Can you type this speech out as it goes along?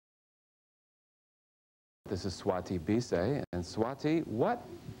This is Swati Bhise. And Swati, what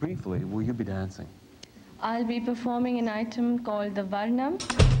briefly will you be dancing? I'll be performing an item called the Varnam.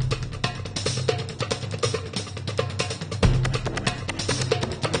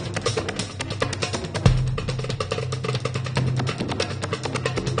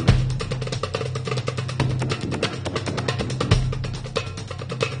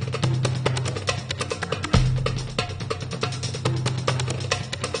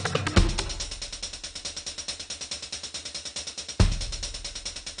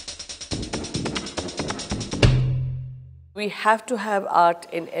 We have to have art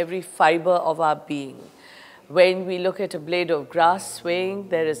in every fiber of our being. When we look at a blade of grass swaying,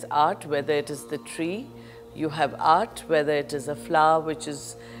 there is art, whether it is the tree. You have art, whether it is a flower which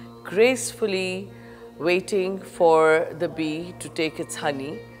is gracefully waiting for the bee to take its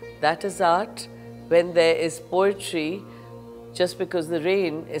honey. That is art. When there is poetry, just because the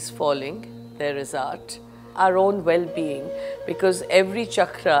rain is falling, there is art. Our own well-being, because every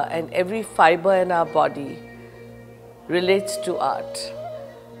chakra and every fiber in our body relates to art.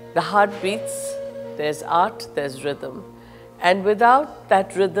 The heart beats, there's art, there's rhythm. And without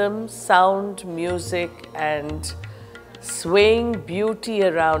that rhythm, sound, music, and swaying beauty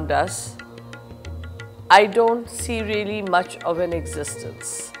around us, I don't see really much of an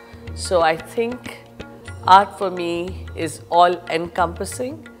existence. So I think art for me is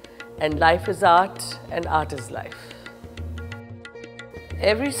all-encompassing, and life is art, and art is life.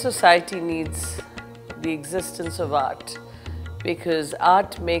 Every society needs the existence of art, because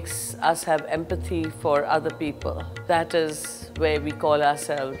art makes us have empathy for other people. That is where we call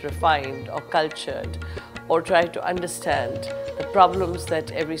ourselves refined or cultured, or try to understand the problems that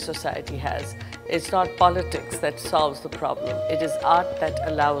every society has. It's not politics that solves the problem. It is art that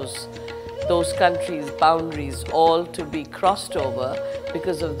allows those countries' boundaries all to be crossed over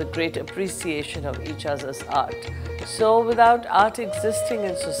because of the great appreciation of each other's art. So without art existing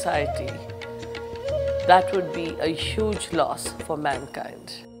in society, that would be a huge loss for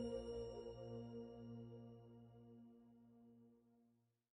mankind.